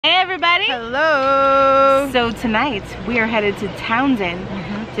Hey everybody! Hello! So tonight we are headed to Townsend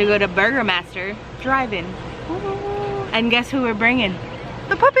to go to Burger Master Drive-In. And guess who we're bringing?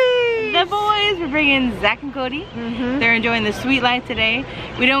 The puppies! The boys! We're bringing Zach and Cody. They're enjoying the sweet life today.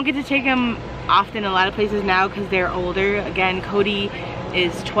 We don't get to take them often a lot of places now because they're older. Again, Cody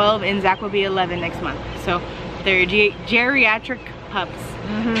is 12 and Zach will be 11 next month. So they're geriatric pups.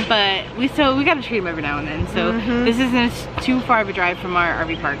 But we gotta treat them every now and then. So this isn't too far of a drive from our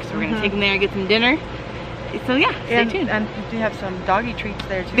RV park. So we're gonna take them there and get some dinner. So yeah, stay tuned. And we have some doggy treats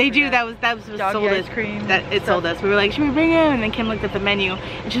there too. They do. That was what doggy sold ice us. cream. That it sold us. We were like, should we bring them? And then Kim looked at the menu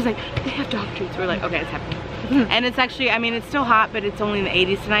and she was like, they have dog treats. We're like, okay, it's happening. And it's actually, I mean, it's still hot, but it's only in the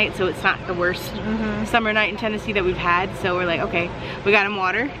 80s tonight, so it's not the worst summer night in Tennessee that we've had. So we're like, okay, we got them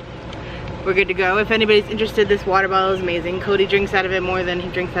water. We're good to go. If anybody's interested, this water bottle is amazing. Cody drinks out of it more than he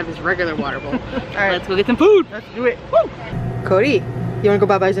drinks out of his regular water bowl. All right, let's go get some food. Let's do it. Woo! Cody, you wanna go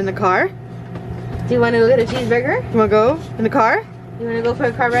bye-byes in the car? Do you want to go get a cheeseburger? You wanna go in the car? You want to go for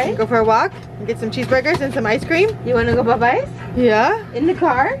a car ride? Go for a walk and get some cheeseburgers and some ice cream? You want to go bye-byes? Yeah? In the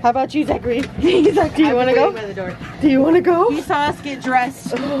car? How about you, Zachary? Do you wanna go? By the door. Do you wanna go? He saw us get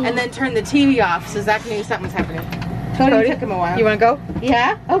dressed and then turn the TV off, so Zach knew something was happening. Cody took him a while. You wanna go?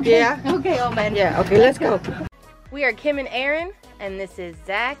 Yeah? Okay. Yeah? Okay, old man. Yeah, okay, let's go. We are Kim and Aaron, and this is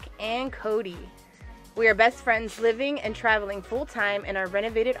Zach and Cody. We are best friends living and traveling full-time in our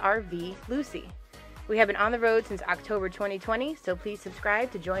renovated RV, Lucy. We have been on the road since October 2020, so please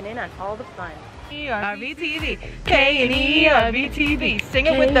subscribe to join in on all the fun. RVTV, K&E RVTV, sing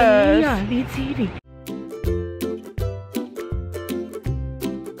it with us. RVTV.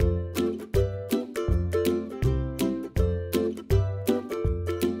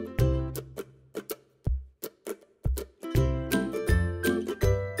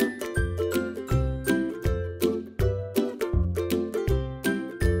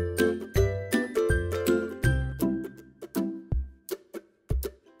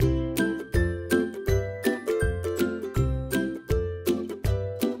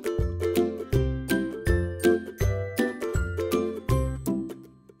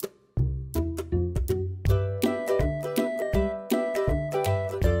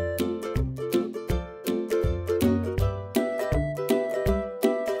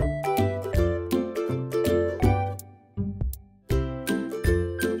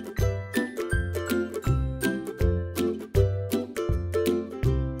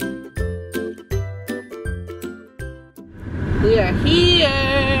 We are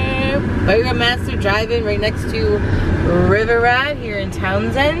here, Burger Master Drive-In, right next to River Rat here in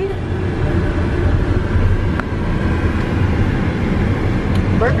Townsend.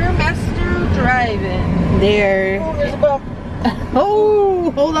 Burger Master Drive-In. There. Oh, there's a bump.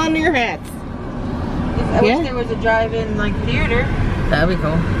 Oh, hold on to your hats. I wish there was a drive-in like theater. That'd be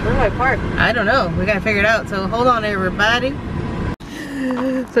cool. Where do I park? I don't know. We gotta figure it out. So hold on, everybody.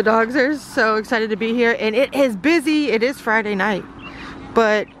 The dogs are so excited to be here, and it is busy. It is Friday night,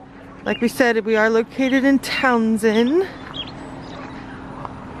 but like we said, we are located in Townsend.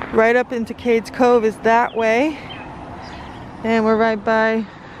 Right up into Cades Cove is that way, and we're right by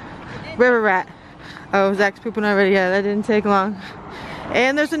River Rat. Oh, Zach's pooping already. Yeah, that didn't take long.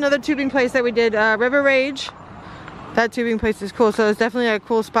 And there's another tubing place that we did, River Rage. That tubing place is cool, so it's definitely a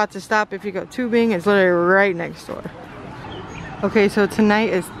cool spot to stop if you go tubing. It's literally right next door. Okay, so tonight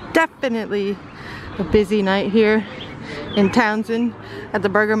is definitely a busy night here in Townsend at the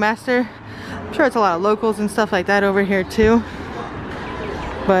Burger Master. I'm sure it's a lot of locals and stuff like that over here too.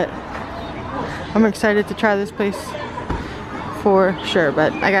 But I'm excited to try this place for sure,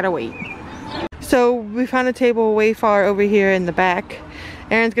 but I gotta wait. So we found a table way far over here in the back.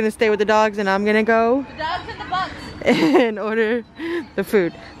 Aaron's gonna stay with the dogs and I'm gonna go The dogs and the bugs. and order the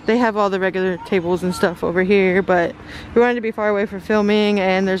food. They have all the regular tables and stuff over here, but we wanted to be far away for filming,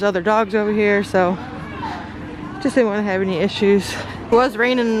 and there's other dogs over here, so just didn't want to have any issues. It was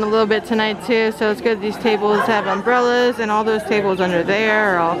raining a little bit tonight too, so it's good these tables have umbrellas, and all those tables under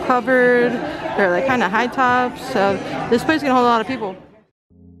there are all covered. They're like kind of high tops, so this place is gonna hold a lot of people.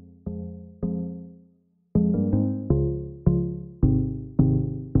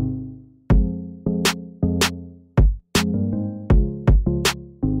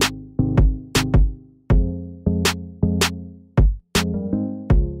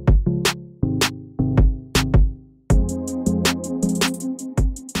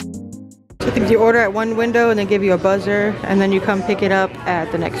 I think you order at one window and they give you a buzzer, and then you come pick it up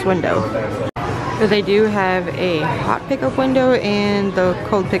at the next window. But they do have a hot pickup window and the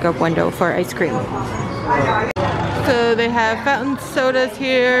cold pickup window for ice cream. So they have fountain sodas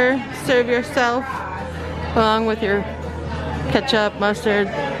here, serve yourself, along with your ketchup, mustard,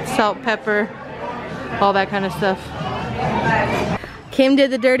 salt, pepper, all that kind of stuff. Kim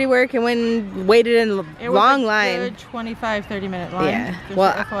did the dirty work and went and waited in a long line. Good 25-30 minute line. Yeah. Just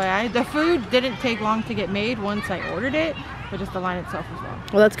Well, FYI. The food didn't take long to get made once I ordered it, but just the line itself was long.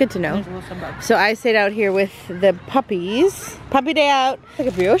 well, that's good to know. There's a little bugs. So I stayed out here with the puppies. Puppy day out. Like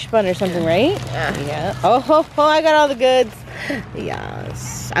a brioche bun or something, right? Yeah. Oh, ho, ho, I got all the goods.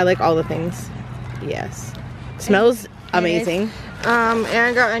 Yes. I like all the things. Yes. Smells amazing.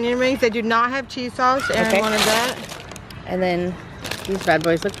 Aaron got onion rings. They do not have cheese sauce. Aaron wanted that. And then these bad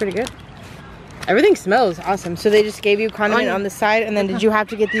boys look pretty good. Everything smells awesome. So they just gave you condiment on the side, and then did you have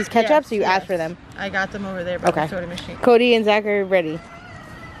to get these ketchups? So you asked for them. I got them over there by the soda machine. Cody and Zach are ready.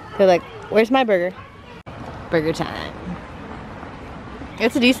 They're like, where's my burger? Burger time.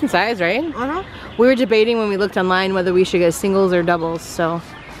 It's a decent size, right? We were debating when we looked online whether we should get singles or doubles. So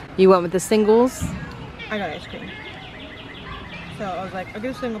you went with the singles. I got ice cream. So I was like, I'll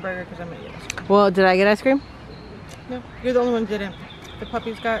get a single burger because I'm going to eat ice cream. Well, did I get ice cream? No, you're the only one who didn't. The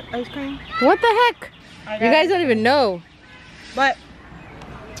puppies got ice cream. What the heck? You guys don't even know. But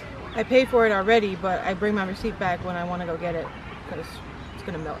I paid for it already, but I bring my receipt back when I want to go get it because it's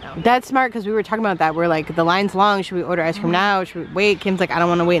going to melt out. That's smart because we were talking about that. We're like, the line's long. Should we order ice cream now? Should we wait? Kim's like, I don't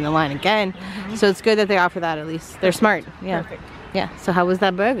want to wait in the line again. So it's good that they offer that at least. They're smart. Yeah. Perfect. Yeah. So how was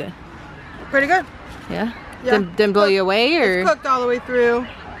that burger? Pretty good. Yeah? Yeah. Didn't blow you away, or? It's cooked all the way through.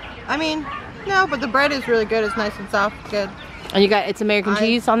 I mean, no, but the bread is really good. It's nice and soft. It's good. And you got, it's American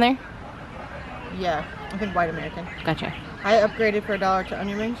cheese on there? Yeah, I think white American. Gotcha. I upgraded for $1 to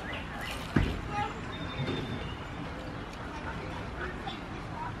onion rings.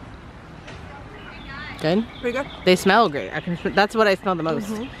 Good? Pretty good. They smell great. That's what I smell the most,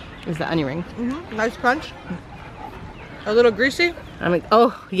 is the onion ring. Nice crunch. A little greasy. I'm like,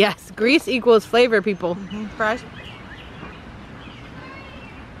 oh, yes. Grease equals flavor, people. Fries.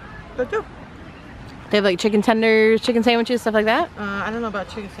 Good too. They have like chicken tenders, chicken sandwiches, stuff like that? I don't know about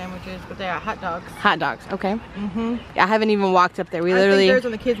chicken sandwiches, but they got hot dogs. Hot dogs, okay. I haven't even walked up there. We literally... I think there's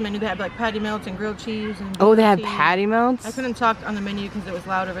on the kids menu. They have like patty melts and grilled cheese. And oh, they have patty melts? I couldn't talk on the menu because it was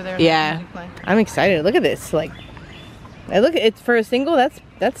loud over there. Yeah. I'm excited. Look at this. Like, look, it's for a single. That's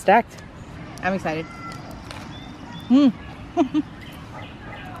stacked. I'm excited.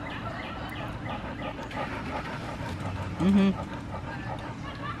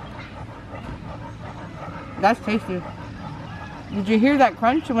 That's tasty. Did you hear that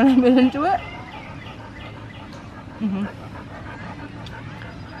crunch when I bit into it?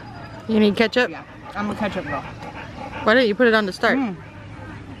 You need ketchup? Yeah, I'm a ketchup girl. Why didn't you put it on to start?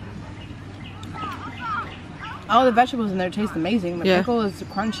 All the vegetables in there taste amazing. The pickle is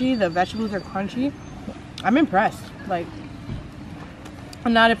crunchy. The vegetables are crunchy. I'm impressed. Like,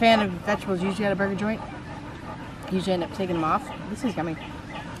 I'm not a fan of vegetables usually at a burger joint. Usually end up taking them off. This is yummy.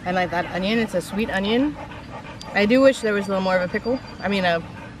 I like that onion. It's a sweet onion. I do wish there was a little more of a pickle. I mean a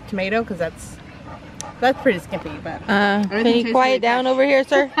tomato, because that's pretty skimpy. But can you quiet down over here,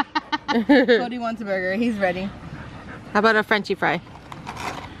 sir? Cody wants a burger. He's ready. How about a Frenchy fry?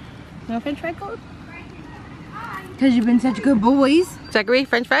 No French fry, Cody? Because you've been such good boys. Zachary,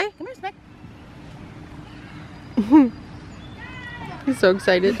 French fry? Come here, Smack. He's so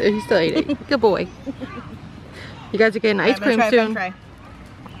excited. He's still eating. Good boy. You guys are getting ice cream soon.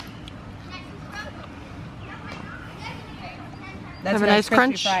 That's have a nice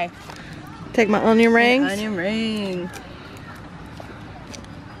crunch. Fry. Take my onion rings. Onion ring.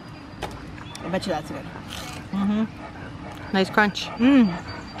 I bet you that's good. Nice crunch. A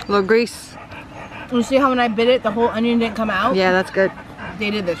little grease. You see how when I bit it, the whole onion didn't come out? Yeah, that's good. They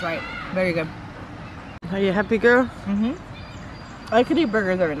did this right. Very good. Are you happy, girl? I could eat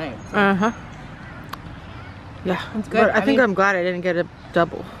burgers every night. Yeah, it's good. But I think I'm glad I didn't get a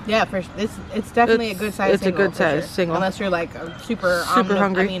double. Yeah, for it's definitely a good size. It's a good size single. Unless you're like a super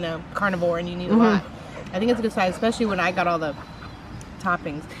hungry. I mean, a carnivore and you need a lot. I think it's a good size, especially when I got all the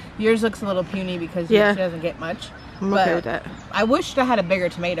toppings. Yours looks a little puny because she doesn't get much. I'm okay with that. I wished I had a bigger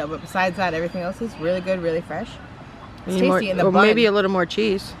tomato, but besides that, everything else is really good, really fresh. It's tasty more, in the or bun. maybe a little more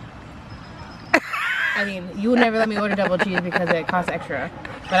cheese. I mean, you would never let me order double cheese because it costs extra,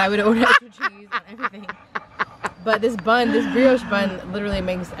 but I would order extra cheese on everything. But this bun, this brioche bun, literally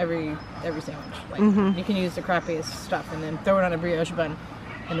makes every sandwich. Like, you can use the crappiest stuff and then throw it on a brioche bun,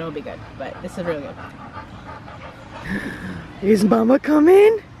 and it'll be good. But this is really good. Is Mama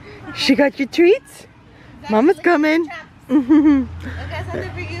coming? She got your treats? Mama's coming. I got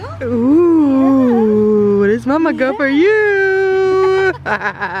something for you. Ooh, what does Mama got for you?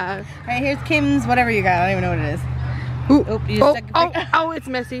 Alright, here's Kim's whatever you got. I don't even know what it is. Oh, it's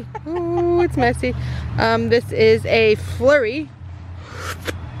messy. Ooh, it's messy. This is a flurry.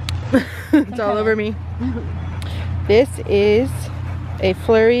 It's all over me. This is a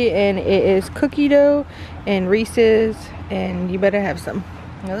flurry, and it is cookie dough and Reese's, and you better have some.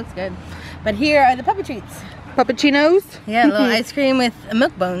 It looks good. But here are the puppet treats. Puppuccinos? Yeah, a little ice cream with a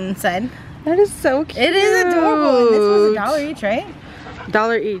milk bone inside. That is so cute. It is adorable. And this was $1 each, right?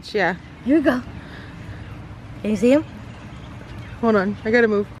 $1 each, yeah. Here we go. Can you see him? Hold on, I gotta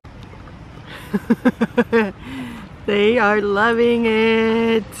move. They are loving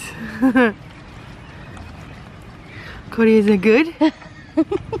it. Cody, is it good?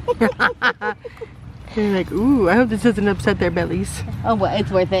 They're like, ooh, I hope this doesn't upset their bellies. Oh, well,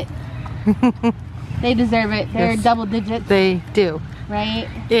 it's worth it. They deserve it. They're Yes, double digits. They do. Right?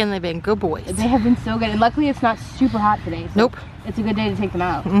 And they've been good boys. They have been so good. And luckily it's not super hot today. So Nope. it's a good day to take them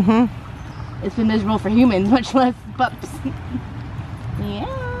out. Mm-hmm. It's been miserable for humans, much less pups. Yeah.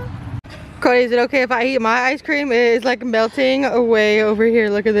 Cody, is it okay if I eat my ice cream? It is like melting away over here.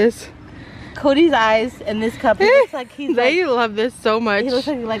 Look at this. Cody's eyes in this cup, he looks like he's They like, love this so much. he looks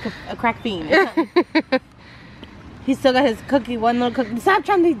like a crack fiend. He's still got his cookie, one little cookie. Stop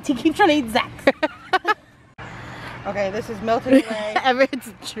trying to keep trying to eat Zach's. Okay, this is melting away.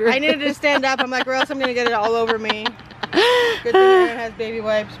 It's true. I needed to stand up. I'm like, or else I'm gonna get it all over me. Good thing Aaron has baby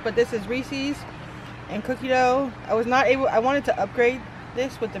wipes. But this is Reese's and cookie dough. I was not able. I wanted to upgrade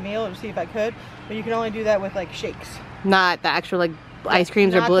this with the meal to see if I could, but you can only do that with like shakes. Not the actual like ice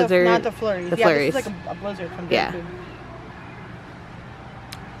creams or blizzard. Not the flurries. The yeah, flurries. this is like a blizzard from Dairy Food.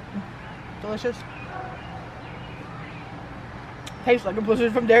 Delicious. Tastes like a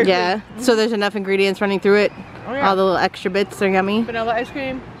blizzard from Dairy Food. Yeah. So there's enough ingredients running through it. Oh, yeah. All the little extra bits are yummy. Vanilla ice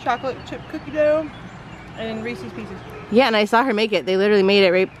cream, chocolate chip cookie dough, and Reese's Pieces. Yeah, and I saw her make it. They literally made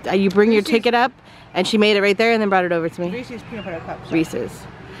it right. You bring your ticket up, and she made it right there, and then brought it over to me. Reese's peanut butter cups. So. Reese's.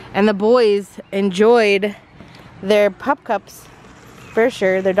 And the boys enjoyed their pup cups for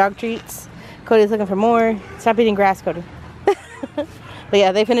sure. Their dog treats. Cody's looking for more. Stop eating grass, Cody. But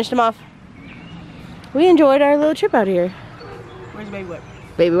yeah, they finished them off. We enjoyed our little trip out here. Where's the baby whip?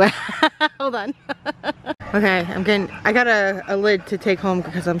 Baby whip. Hold on. Okay, I got a lid to take home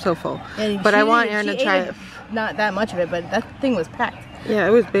because I'm so full. And but I want Aaron to try it. Not that much of it, but that thing was packed. Yeah,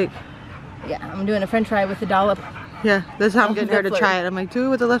 it was big. Yeah, I'm doing a french fry with a dollop. Yeah, that's how I'm getting her to try it. I'm like, do it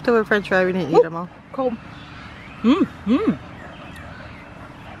with the leftover french fry. We didn't eat them all. Cold.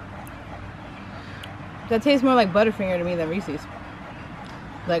 That tastes more like Butterfinger to me than Reese's.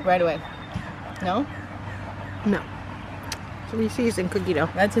 Like right away. No? No. It's Reese's and cookie dough.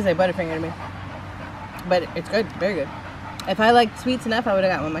 That tastes like Butterfinger to me. But it's good. Very good. If I liked sweets enough, I would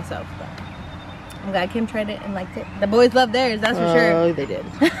have got one myself. But I'm glad Kim tried it and liked it. The boys loved theirs, that's for sure. Oh, they did.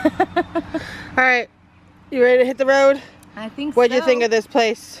 Alright. You ready to hit the road? I think What'd you think of this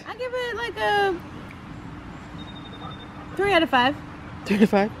place? I give it like a 3 out of 5. 3 to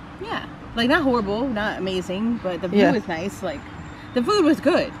 5? Yeah. Like not horrible, not amazing, but the view was nice. Like the food was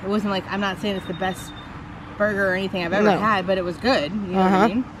good. It wasn't like, I'm not saying it's the best burger or anything I've ever had, but it was good. You know what I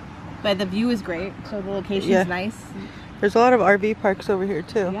mean? But the view is great, so the location's nice. There's a lot of RV parks over here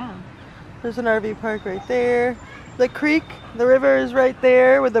too. Yeah. There's an RV park right there. The creek, the river is right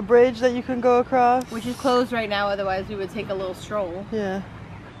there with a bridge that you can go across. Which is closed right now, otherwise we would take a little stroll. Yeah.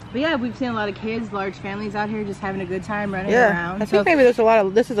 But yeah, we've seen a lot of kids, large families out here just having a good time running around. I think maybe there's a lot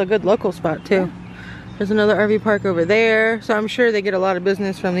of, this is a good local spot too. Yeah. There's another RV park over there, so I'm sure they get a lot of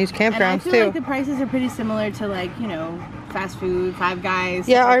business from these campgrounds too. And I feel like the prices are pretty similar to like, you know, fast food, Five Guys.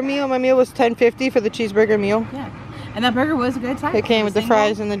 Yeah, our meal, my meal was $10.50 for the cheeseburger meal. Yeah. And that burger was a good time. It came with the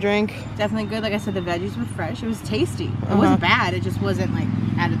fries and the drink. Definitely good. Like I said, the veggies were fresh. It was tasty. It wasn't bad. It just wasn't like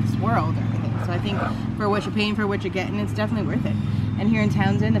out of this world or anything. So I think for what you're paying for what you're getting, it's definitely worth it. And here in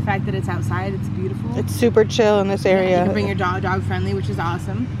Townsend, the fact that it's outside, it's beautiful. It's super chill in this area. You can bring your dog friendly, which is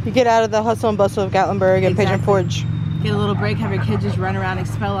awesome. You get out of the hustle and bustle of Gatlinburg and Pigeon Forge. Get a little break, have your kids just run around,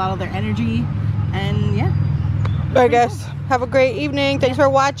 expel all of their energy, and yeah. Alright guys, have a great evening. Thanks for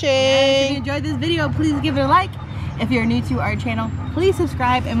watching. If you enjoyed this video, please give it a like. If you're new to our channel, please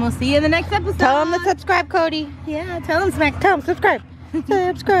subscribe, and we'll see you in the next episode. Tell them to subscribe, Cody. Yeah, tell them smack. Tell them subscribe.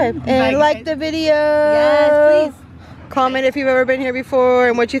 Subscribe. And like the video. Yes, please. Comment if you've ever been here before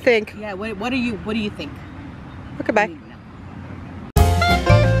and what you think. Yeah, what do you think? Okay, bye.